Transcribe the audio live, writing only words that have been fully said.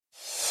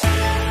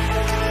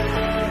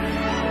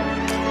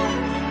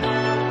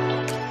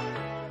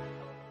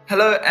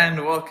Hello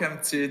and welcome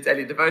to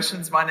Daily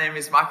Devotions. My name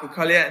is Michael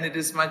Collier and it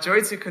is my joy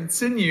to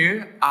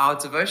continue our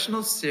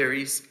devotional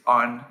series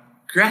on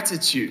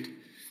gratitude.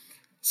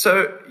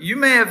 So you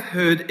may have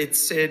heard it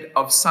said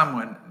of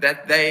someone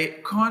that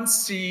they can't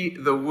see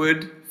the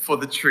wood for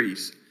the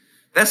trees.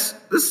 This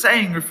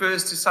saying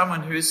refers to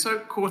someone who is so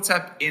caught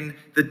up in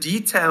the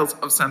details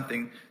of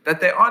something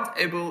that they aren't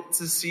able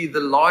to see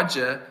the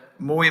larger,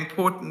 more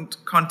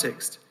important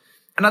context.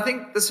 And I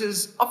think this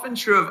is often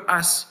true of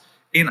us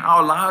in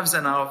our lives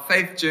and our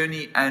faith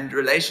journey and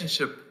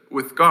relationship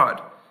with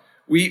God.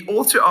 We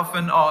all too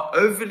often are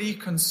overly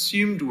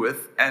consumed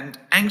with and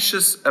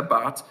anxious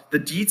about the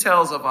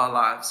details of our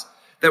lives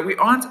that we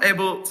aren't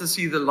able to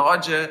see the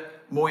larger,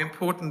 more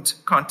important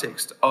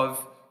context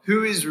of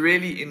who is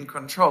really in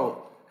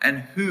control and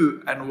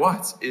who and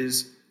what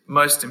is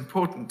most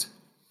important.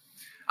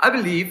 I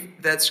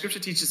believe that Scripture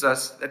teaches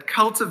us that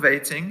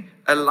cultivating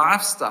a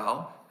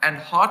lifestyle and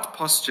heart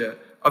posture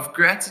of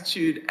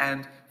gratitude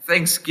and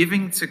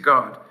thanksgiving to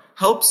God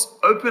helps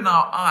open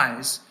our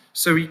eyes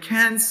so we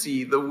can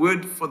see the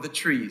wood for the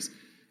trees,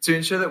 to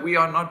ensure that we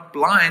are not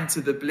blind to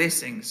the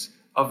blessings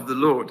of the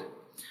Lord.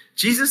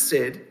 Jesus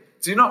said,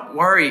 "Do not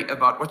worry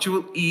about what you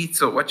will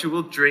eat or what you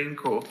will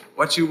drink or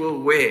what you will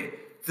wear,"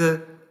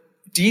 the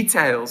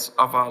details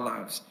of our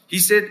lives. He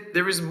said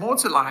there is more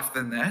to life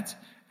than that,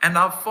 and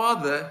our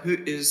Father, who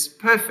is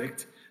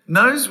perfect,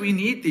 knows we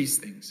need these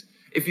things.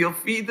 If He'll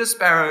feed the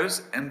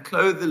sparrows and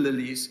clothe the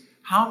lilies,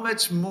 how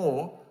much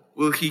more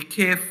will He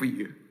care for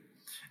you?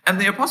 And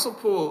the Apostle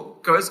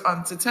Paul goes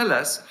on to tell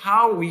us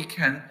how we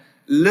can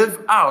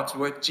live out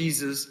what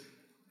Jesus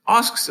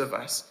asks of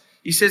us.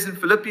 He says in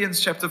Philippians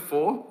chapter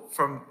 4,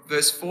 from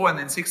verse 4 and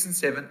then 6 and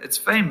 7, it's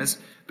famous,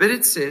 but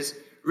it says,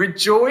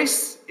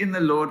 "Rejoice in the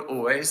Lord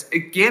always.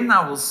 Again,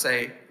 I will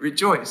say,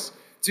 rejoice.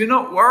 Do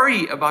not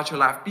worry about your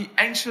life. Be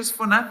anxious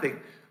for nothing,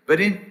 but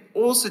in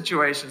all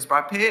situations,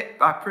 by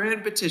prayer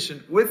and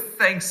petition, with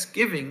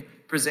thanksgiving,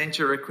 present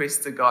your requests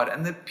to God.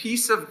 And the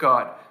peace of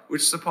God,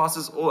 which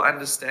surpasses all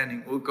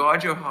understanding, will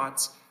guard your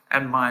hearts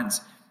and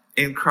minds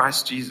in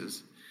Christ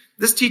Jesus."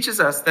 This teaches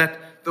us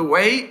that the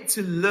way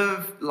to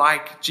live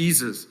like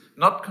Jesus,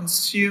 not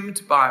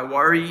consumed by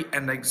worry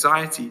and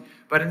anxiety,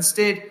 but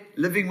instead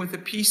living with the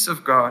peace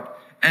of God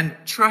and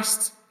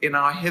trust in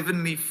our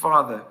Heavenly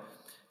Father,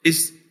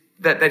 is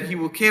that He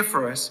will care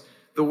for us.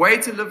 The way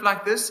to live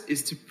like this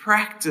is to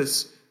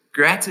practice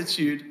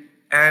gratitude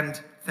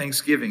and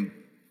thanksgiving.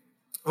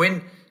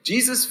 When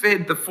Jesus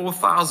fed the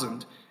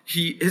 4,000,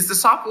 his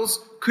disciples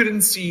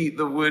couldn't see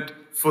the wood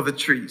for the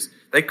trees.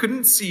 They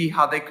couldn't see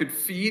how they could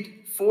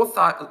feed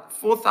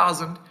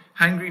 4,000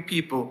 hungry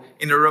people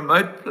in a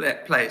remote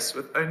place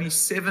with only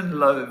 7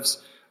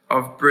 loaves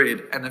of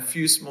bread and a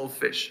few small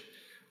fish.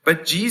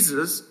 But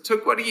Jesus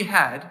took what He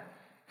had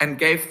and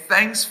gave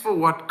thanks for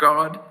what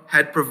God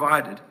had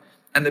provided.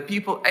 And the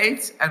people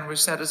ate and were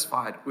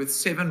satisfied with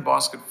 7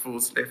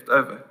 basketfuls left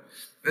over.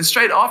 And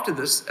straight after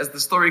this, as the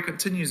story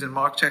continues in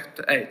Mark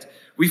chapter 8,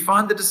 we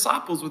find the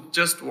disciples with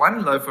just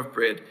 1 loaf of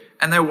bread,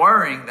 and they're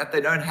worrying that they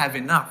don't have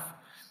enough.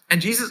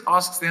 And Jesus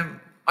asks them,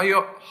 "Are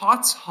your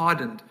hearts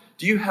hardened?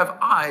 Do you have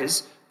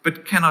eyes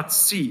but cannot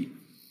see?"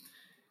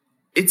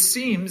 It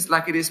seems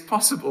like it is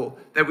possible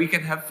that we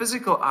can have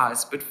physical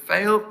eyes but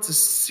fail to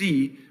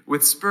see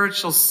with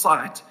spiritual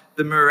sight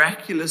the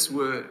miraculous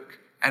work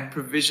and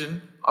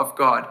provision of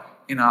God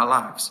in our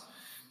lives.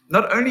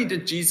 Not only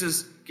did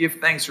Jesus give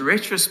thanks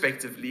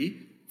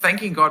retrospectively,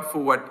 thanking God for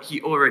what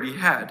He already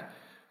had,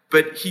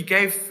 but He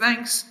gave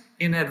thanks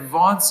in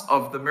advance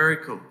of the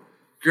miracle.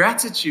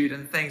 Gratitude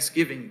and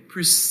thanksgiving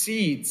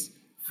precedes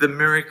the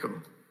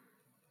miracle.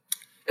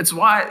 It's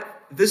why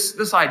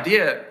this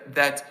idea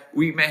that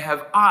we may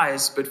have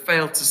eyes but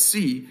fail to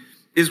see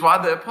is why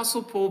the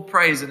Apostle Paul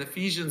prays in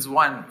Ephesians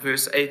 1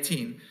 verse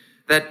 18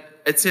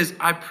 that it says,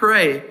 "I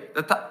pray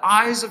that the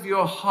eyes of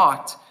your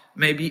heart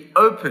may be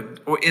opened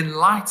or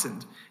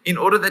enlightened, in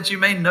order that you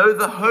may know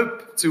the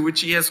hope to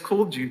which He has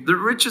called you, the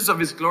riches of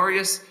His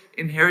glorious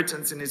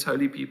inheritance in His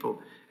holy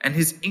people, and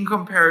His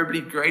incomparably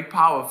great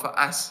power for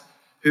us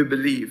who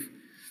believe."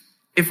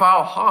 If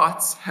our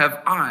hearts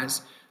have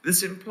eyes,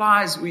 this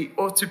implies we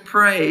ought to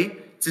pray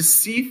to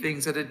see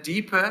things at a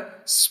deeper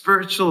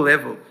spiritual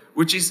level,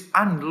 which is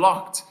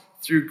unlocked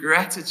through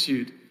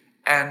gratitude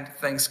and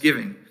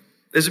thanksgiving.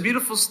 There's a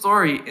beautiful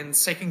story in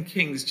 2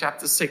 Kings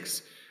chapter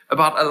 6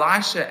 about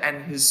Elisha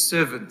and his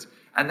servant,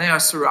 and they are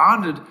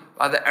surrounded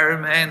by the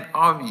Aramean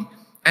army.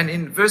 And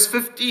in verse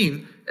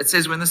 15, it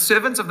says, "When the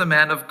servant of the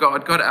man of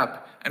God got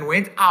up and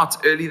went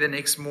out early the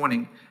next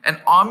morning,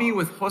 an army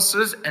with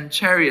horses and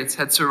chariots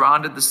had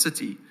surrounded the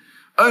city.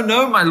 'Oh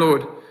no, my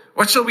lord,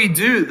 what shall we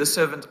do?' the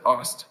servant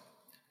asked.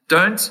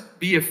 'Don't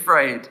be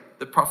afraid,'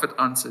 the prophet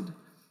answered.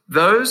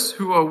 'Those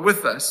who are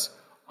with us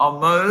are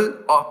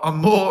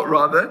more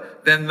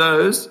than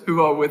those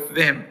who are with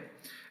them.'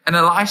 And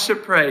Elisha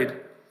prayed,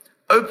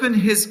 'Open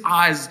his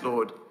eyes,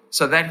 Lord,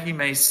 so that he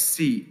may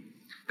see.'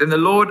 Then the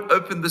Lord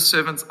opened the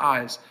servant's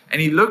eyes, and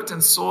he looked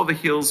and saw the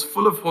hills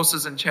full of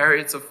horses and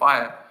chariots of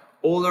fire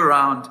all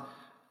around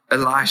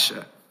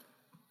Elisha."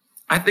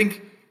 I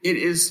think it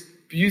is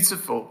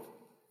beautiful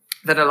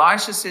that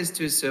Elisha says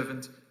to his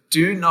servant,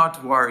 do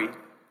not worry,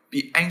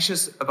 be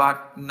anxious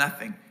about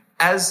nothing.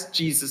 As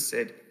Jesus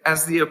said,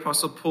 as the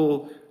Apostle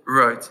Paul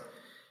wrote,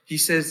 he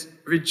says,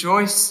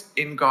 rejoice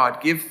in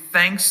God, give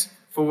thanks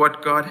for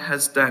what God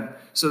has done,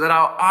 so that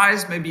our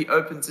eyes may be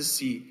open to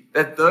see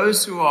that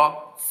those who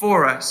are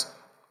for us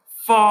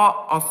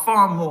are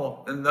far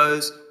more than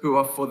those who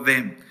are for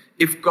them.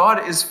 If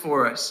God is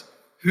for us,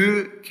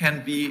 who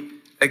can be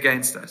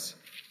against us?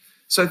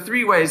 So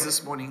 3 ways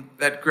this morning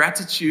that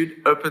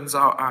gratitude opens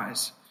our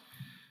eyes.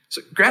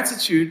 So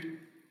gratitude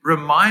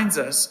reminds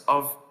us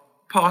of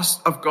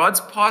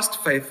God's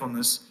past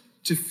faithfulness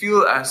to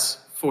fuel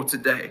us for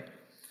today.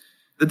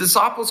 The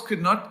disciples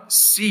could not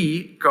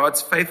see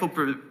God's faithful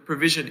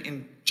provision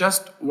in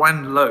just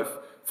one loaf,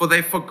 for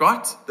they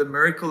forgot the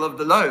miracle of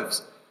the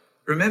loaves.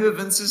 Remember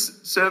Vince's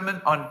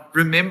sermon on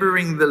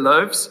remembering the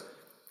loaves?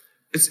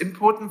 It's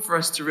important for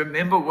us to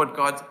remember what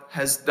God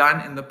has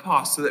done in the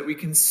past so that we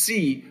can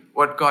see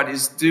what God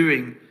is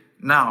doing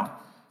now.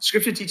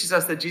 Scripture teaches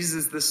us that Jesus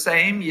is the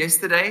same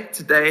yesterday,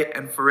 today,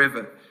 and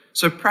forever.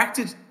 So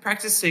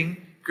practicing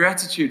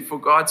gratitude for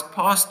God's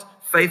past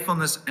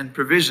faithfulness and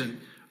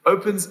provision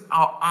opens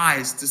our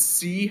eyes to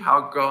see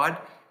how God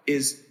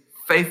is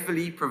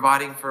faithfully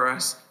providing for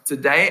us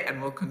today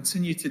and will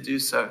continue to do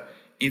so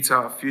into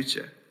our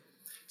future.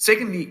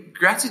 Secondly,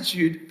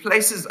 gratitude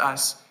places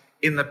us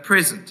in the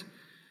present.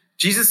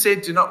 Jesus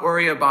said, do not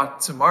worry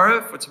about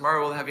tomorrow, for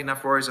tomorrow will have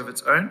enough worries of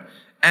its own.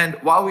 And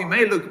while we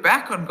may look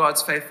back on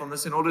God's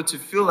faithfulness in order to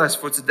fuel us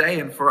for today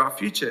and for our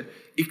future,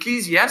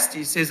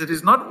 Ecclesiastes says it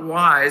is not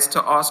wise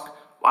to ask,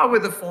 why were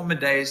the former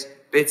days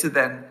better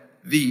than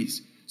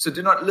these? So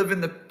do not live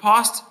in the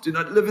past, do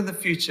not live in the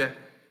future,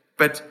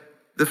 but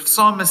the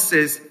psalmist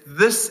says,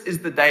 this is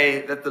the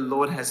day that the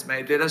Lord has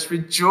made. Let us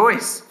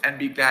rejoice and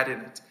be glad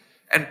in it.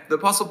 And the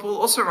Apostle Paul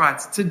also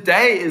writes,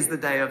 today is the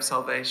day of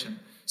salvation.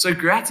 So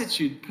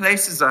gratitude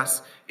places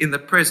us in the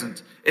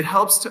present. It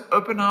helps to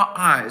open our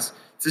eyes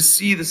to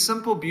see the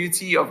simple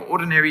beauty of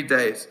ordinary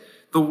days,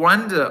 the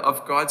wonder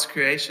of God's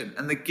creation,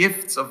 and the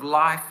gifts of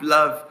life,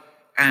 love,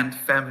 and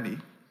family.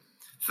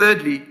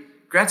 Thirdly,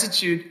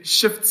 gratitude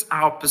shifts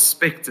our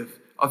perspective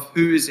of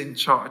who is in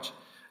charge.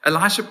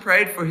 Elisha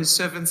prayed for his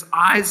servants'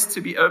 eyes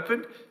to be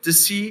opened to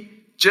see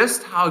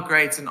just how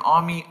great an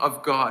army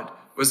of God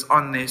was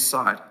on their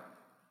side.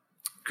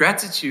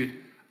 Gratitude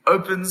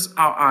opens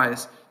our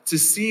eyes to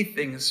see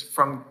things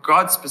from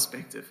God's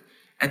perspective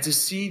and to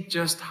see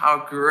just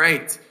how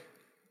great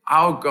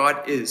our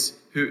God is,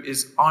 who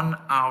is on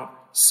our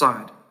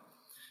side.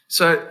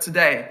 So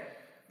today,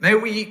 may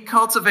we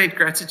cultivate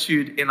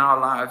gratitude in our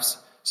lives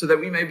so that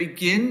we may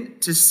begin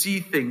to see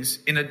things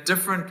in a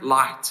different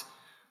light,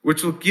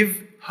 which will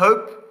give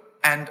hope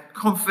and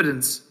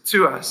confidence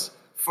to us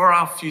for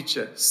our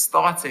future,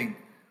 starting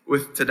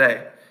with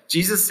today.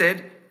 Jesus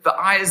said, the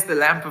eye is the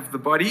lamp of the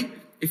body.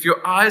 If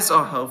your eyes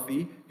are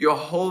healthy, your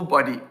whole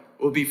body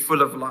will be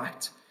full of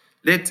light.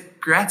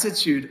 Let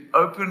gratitude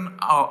open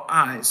our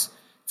eyes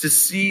to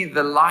see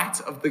the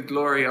light of the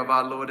glory of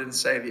our Lord and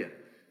Savior,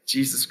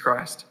 Jesus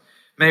Christ.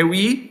 May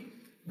we,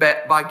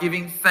 by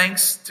giving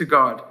thanks to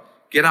God,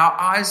 get our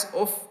eyes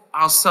off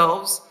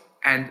ourselves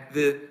and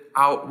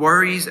our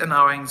worries and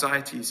our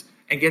anxieties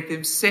and get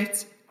them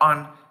set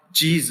on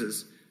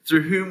Jesus,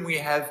 through whom we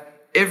have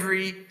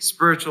every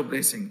spiritual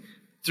blessing,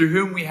 through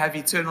whom we have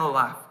eternal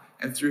life,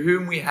 and through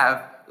whom we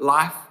have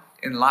life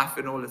in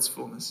all its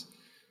fullness.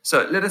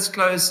 So let us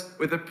close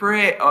with a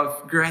prayer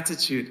of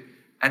gratitude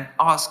and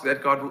ask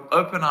that God will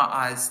open our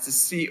eyes to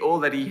see all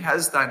that He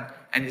has done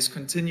and is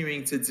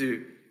continuing to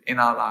do in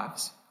our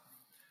lives.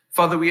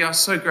 Father, we are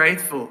so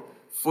grateful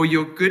for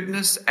your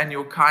goodness and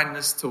your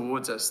kindness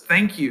towards us.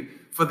 Thank you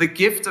for the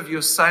gift of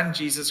your Son,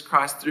 Jesus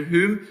Christ, through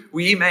whom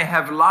we may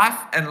have life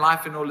and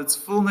life in all its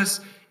fullness,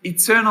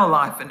 eternal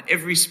life and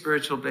every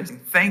spiritual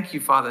blessing. Thank you,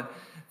 Father,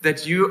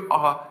 that you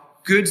are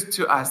good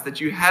to us, that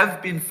you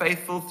have been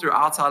faithful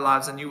throughout our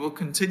lives and you will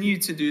continue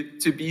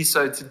to be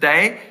so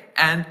today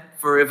and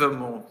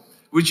forevermore.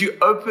 Would you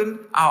open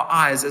our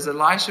eyes as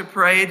Elisha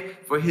prayed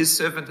for his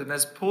servant and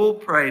as Paul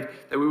prayed,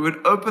 that we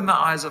would open the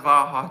eyes of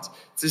our hearts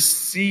to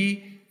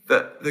see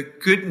the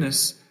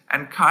goodness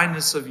and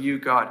kindness of you,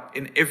 God,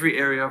 in every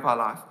area of our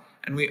life.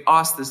 And we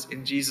ask this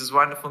in Jesus'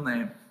 wonderful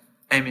name.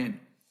 Amen.